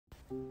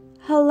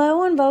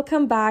Hello and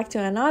welcome back to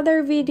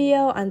another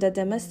video on the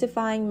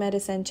Demystifying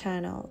Medicine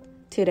channel.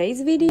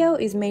 Today's video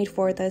is made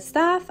for the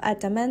staff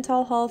at the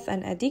Mental Health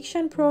and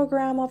Addiction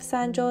program of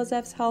St.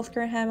 Joseph's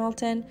Healthcare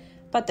Hamilton,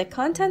 but the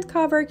content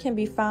covered can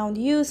be found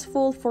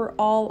useful for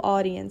all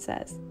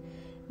audiences.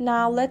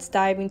 Now let's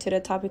dive into the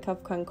topic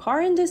of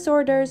concurrent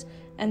disorders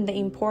and the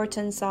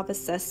importance of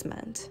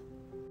assessment.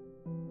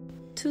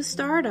 To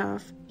start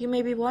off, you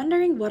may be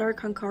wondering what are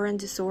concurrent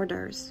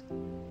disorders.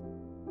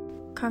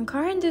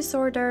 Concurrent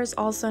disorders,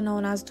 also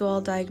known as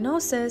dual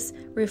diagnosis,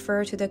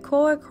 refer to the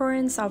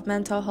co-occurrence of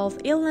mental health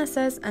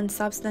illnesses and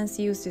substance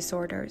use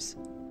disorders.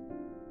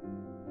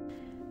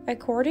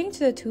 According to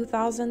the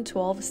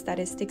 2012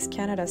 Statistics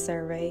Canada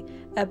survey,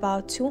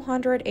 about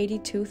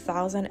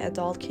 282,000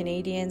 adult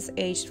Canadians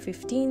aged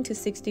 15 to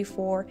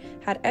 64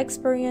 had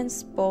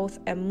experienced both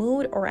a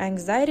mood or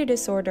anxiety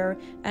disorder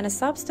and a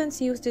substance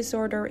use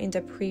disorder in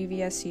the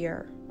previous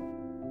year.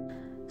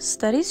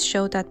 Studies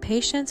show that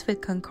patients with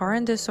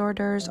concurrent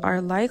disorders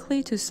are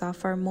likely to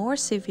suffer more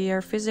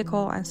severe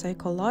physical and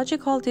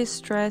psychological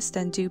distress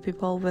than do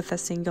people with a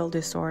single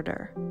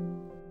disorder.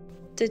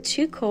 The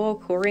two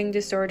co-occurring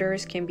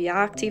disorders can be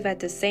active at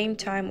the same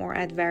time or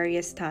at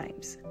various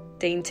times.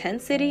 The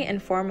intensity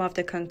and form of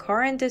the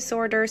concurrent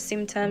disorder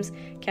symptoms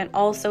can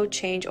also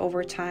change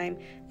over time,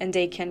 and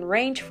they can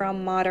range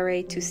from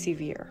moderate to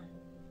severe.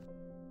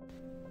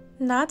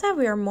 Now that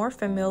we are more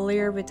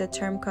familiar with the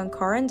term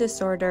concurrent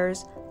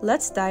disorders,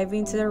 let's dive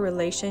into the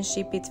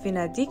relationship between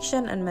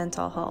addiction and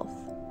mental health.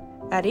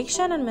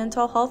 Addiction and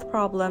mental health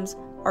problems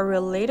are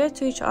related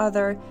to each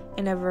other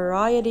in a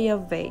variety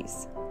of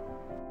ways.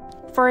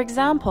 For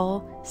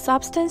example,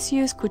 substance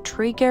use could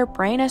trigger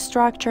brain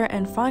structure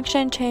and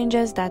function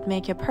changes that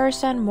make a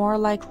person more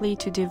likely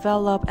to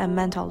develop a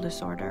mental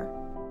disorder.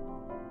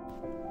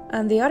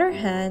 On the other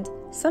hand,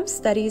 some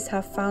studies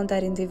have found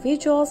that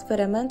individuals with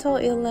a mental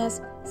illness,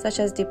 such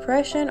as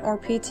depression or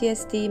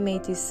PTSD, may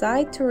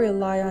decide to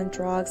rely on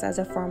drugs as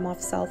a form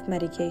of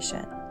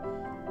self-medication.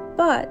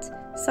 But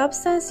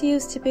substance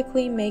use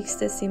typically makes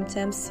the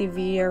symptoms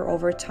severe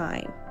over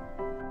time.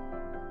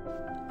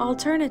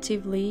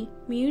 Alternatively,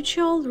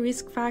 mutual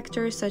risk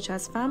factors such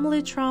as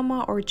family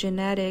trauma or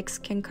genetics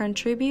can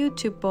contribute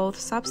to both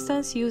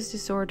substance use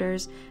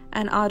disorders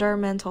and other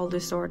mental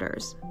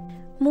disorders.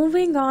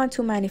 Moving on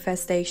to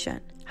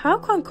manifestation. How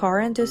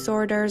concurrent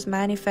disorders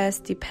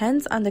manifest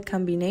depends on the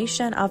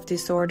combination of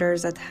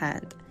disorders at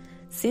hand.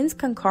 Since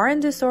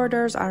concurrent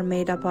disorders are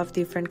made up of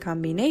different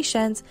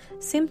combinations,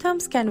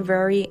 symptoms can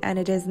vary and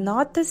it is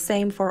not the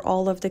same for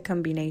all of the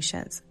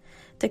combinations.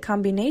 The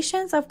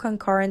combinations of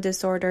concurrent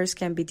disorders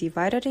can be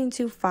divided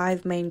into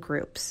 5 main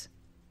groups.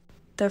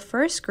 The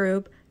first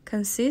group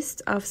consists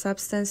of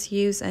substance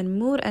use and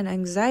mood and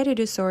anxiety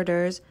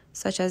disorders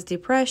such as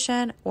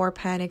depression or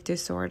panic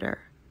disorder.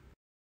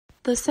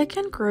 The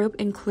second group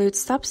includes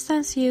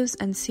substance use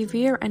and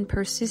severe and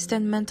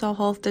persistent mental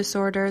health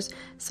disorders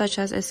such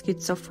as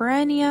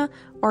schizophrenia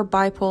or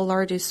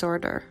bipolar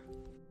disorder.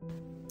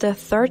 The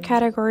third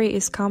category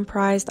is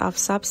comprised of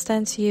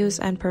substance use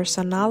and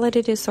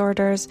personality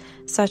disorders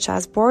such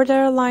as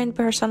borderline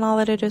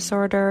personality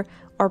disorder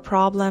or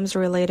problems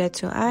related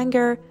to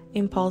anger,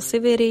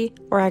 impulsivity,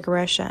 or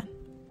aggression.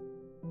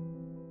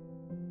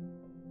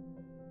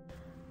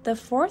 The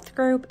fourth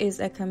group is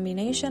a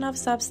combination of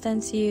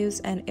substance use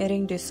and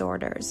eating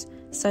disorders,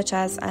 such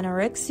as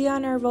anorexia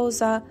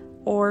nervosa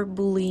or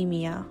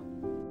bulimia.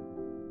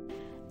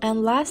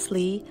 And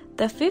lastly,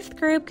 the fifth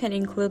group can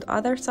include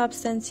other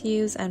substance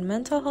use and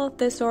mental health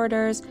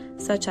disorders,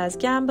 such as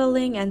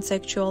gambling and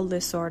sexual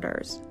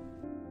disorders.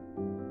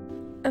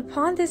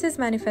 Upon disease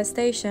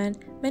manifestation,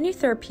 many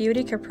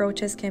therapeutic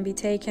approaches can be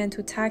taken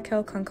to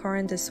tackle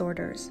concurrent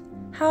disorders.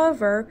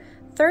 However,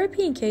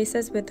 therapy in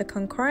cases with the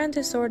concurrent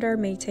disorder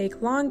may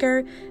take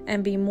longer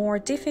and be more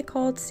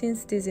difficult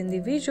since these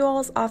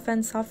individuals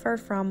often suffer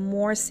from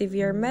more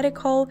severe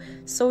medical,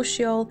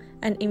 social,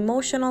 and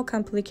emotional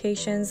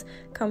complications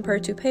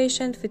compared to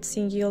patients with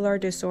singular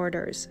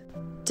disorders.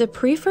 The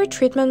preferred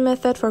treatment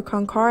method for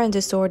concurrent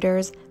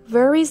disorders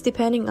varies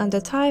depending on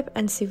the type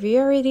and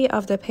severity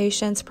of the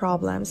patient's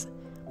problems.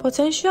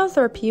 Potential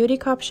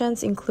therapeutic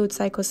options include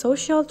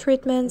psychosocial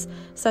treatments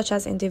such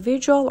as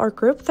individual or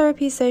group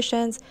therapy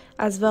sessions,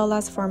 as well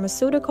as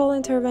pharmaceutical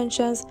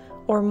interventions,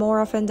 or more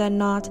often than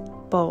not,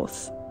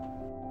 both.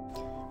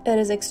 It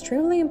is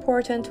extremely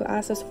important to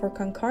assess for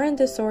concurrent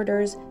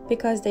disorders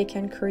because they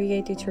can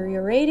create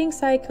deteriorating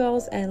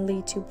cycles and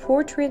lead to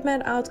poor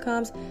treatment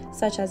outcomes,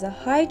 such as a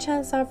high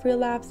chance of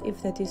relapse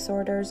if the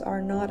disorders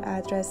are not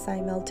addressed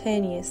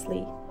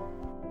simultaneously.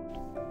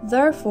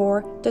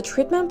 Therefore, the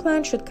treatment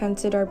plan should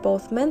consider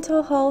both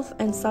mental health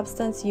and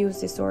substance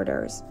use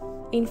disorders.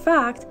 In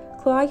fact,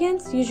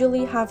 clients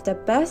usually have the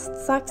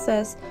best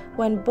success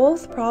when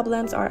both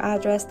problems are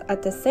addressed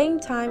at the same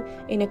time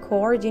in a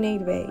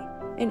coordinated way.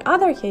 In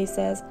other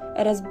cases,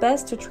 it is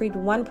best to treat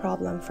one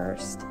problem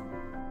first.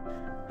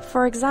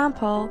 For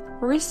example,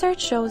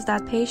 research shows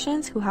that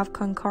patients who have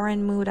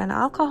concurrent mood and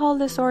alcohol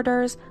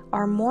disorders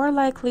are more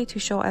likely to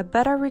show a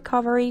better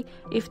recovery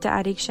if the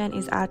addiction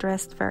is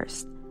addressed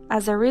first.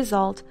 As a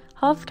result,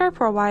 healthcare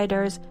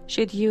providers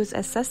should use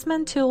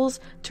assessment tools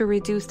to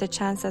reduce the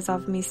chances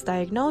of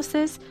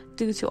misdiagnosis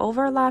due to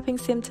overlapping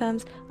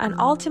symptoms and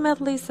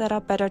ultimately set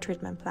up better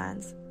treatment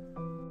plans.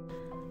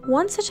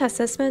 One such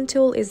assessment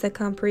tool is the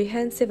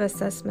comprehensive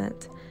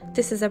assessment.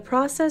 This is a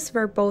process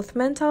where both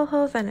mental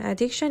health and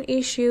addiction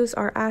issues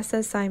are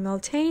assessed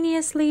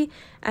simultaneously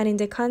and in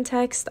the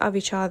context of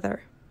each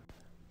other.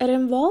 It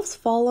involves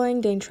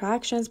following the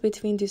interactions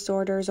between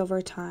disorders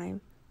over time.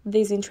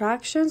 These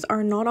interactions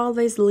are not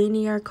always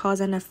linear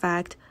cause and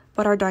effect,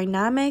 but are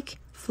dynamic,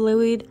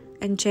 fluid,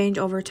 and change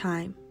over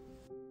time.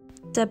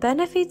 The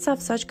benefits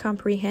of such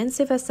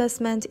comprehensive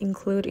assessment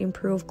include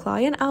improved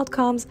client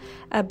outcomes,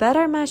 a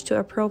better match to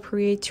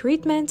appropriate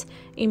treatment,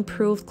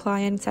 improved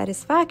client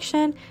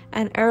satisfaction,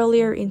 and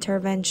earlier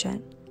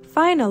intervention.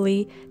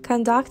 Finally,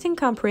 conducting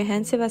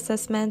comprehensive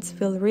assessments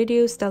will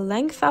reduce the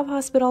length of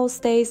hospital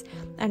stays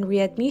and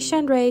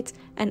readmission rates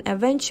and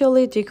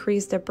eventually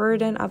decrease the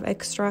burden of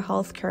extra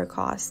healthcare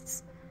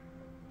costs.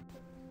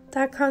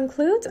 That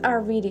concludes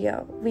our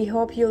video. We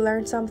hope you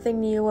learned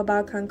something new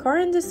about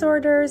concurrent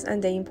disorders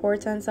and the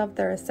importance of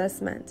their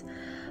assessment.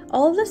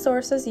 All the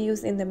sources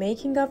used in the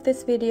making of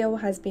this video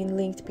has been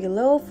linked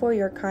below for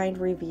your kind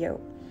review.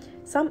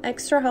 Some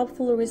extra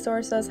helpful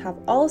resources have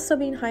also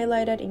been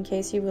highlighted in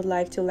case you would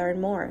like to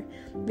learn more.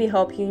 We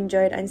hope you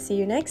enjoyed and see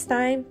you next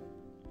time.